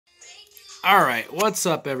Alright, what's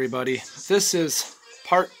up everybody? This is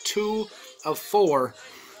part 2 of 4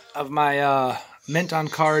 of my mint on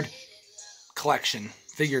card collection,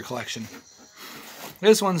 figure collection.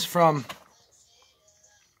 This one's from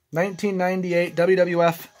 1998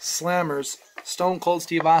 WWF Slammers, Stone Cold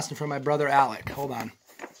Steve Austin from my brother Alec. Hold on.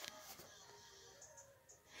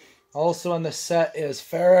 Also in the set is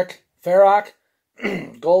Farrock,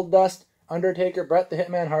 Goldust, Undertaker, Bret the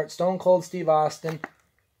Hitman Hart, Stone Cold Steve Austin,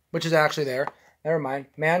 which is actually there. Never mind.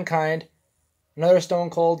 Mankind, another Stone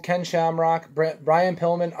Cold, Ken Shamrock, Brian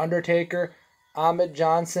Pillman, Undertaker, Ahmed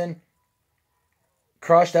Johnson,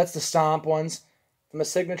 Crush, that's the Stomp ones. From a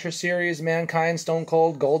Signature Series, Mankind, Stone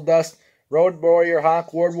Cold, Goldust, Road Warrior,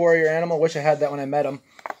 Hawk, Ward Warrior, Animal, wish I had that when I met him,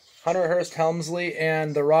 Hunter Hearst Helmsley,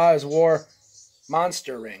 and the Raw is War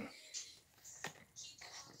Monster Ring.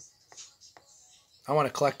 I want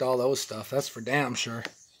to collect all those stuff. That's for damn sure.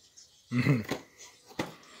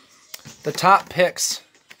 The top picks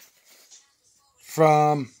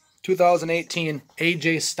from 2018,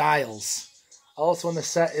 AJ Styles. Also in the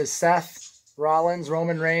set is Seth Rollins,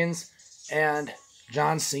 Roman Reigns, and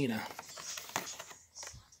John Cena.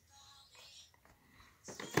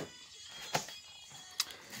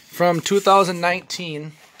 From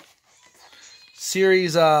 2019,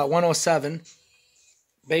 Series 107,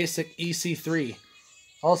 Basic EC3.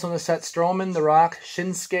 Also in the set, Strowman, The Rock,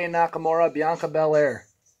 Shinsuke Nakamura, Bianca Belair.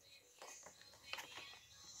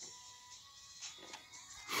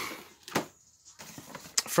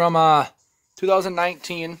 From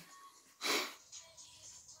 2019,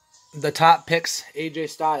 the top picks, AJ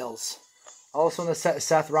Styles. Also in the set,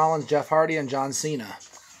 Seth Rollins, Jeff Hardy, and John Cena.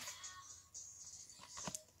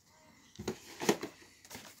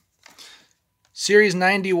 Series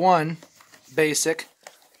 91, Basic,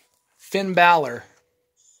 Finn Balor.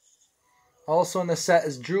 Also in the set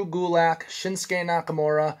is Drew Gulak, Shinsuke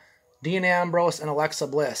Nakamura, Dean Ambrose, and Alexa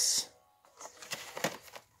Bliss.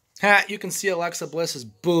 Ha, you can see Alexa Bliss's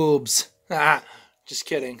boobs. Ah, just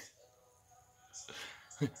kidding.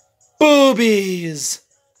 Boobies!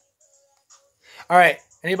 Alright,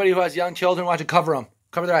 anybody who has young children, watch it, cover them.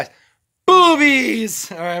 Cover their eyes.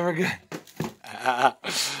 Boobies! Alright, we're good.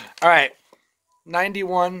 Alright,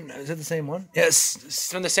 91, is it the same one? Yes,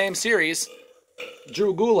 it's from the same series.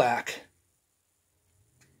 Drew Gulak.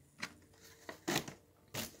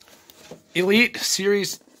 Elite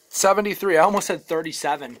Series 73. I almost said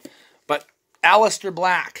 37. But Aleister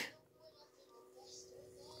Black.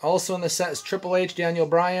 Also in the set is Triple H, Daniel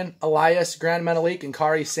Bryan, Elias, Grand Metalik, and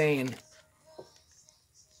Kari Sane.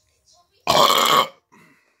 Hold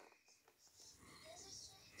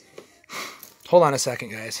on a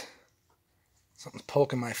second, guys. Something's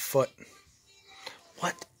poking my foot.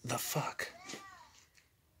 What the fuck?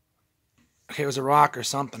 Okay, it was a rock or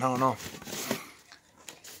something. I don't know.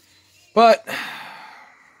 But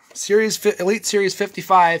Elite Series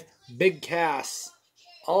 55, Big Cass.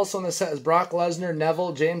 Also in the set is Brock Lesnar,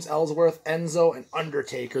 Neville, James Ellsworth, Enzo, and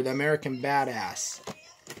Undertaker, the American Badass.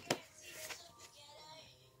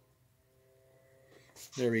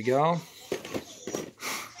 There we go.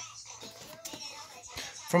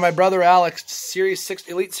 From my brother Alex,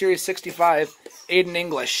 Elite Series 65, Aiden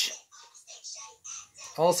English.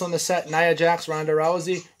 Also in the set, Nia Jax, Ronda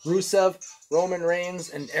Rousey, Rusev, Roman Reigns,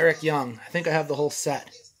 and Eric Young. I think I have the whole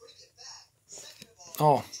set.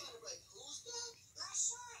 Oh.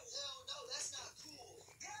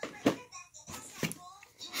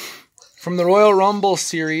 From the Royal Rumble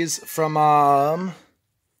series from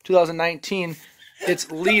 2019,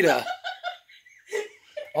 it's Lita.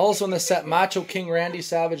 Also in the set, Macho King, Randy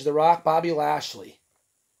Savage, The Rock, Bobby Lashley.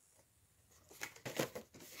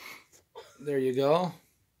 There you go.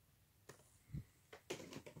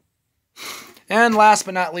 And last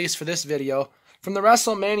but not least for this video, from the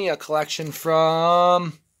WrestleMania collection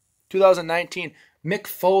from 2019, Mick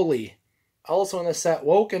Foley. Also in the set,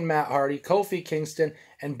 Woken Matt Hardy, Kofi Kingston,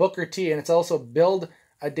 and Booker T. And it's also Build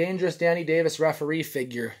a Dangerous Danny Davis referee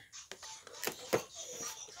figure.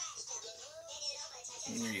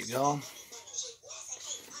 There you go.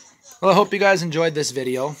 Well, I hope you guys enjoyed this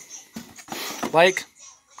video. Like,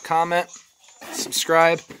 comment,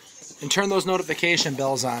 subscribe, and turn those notification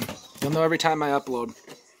bells on. You'll know every time I upload.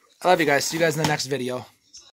 I love you guys. See you guys in the next video.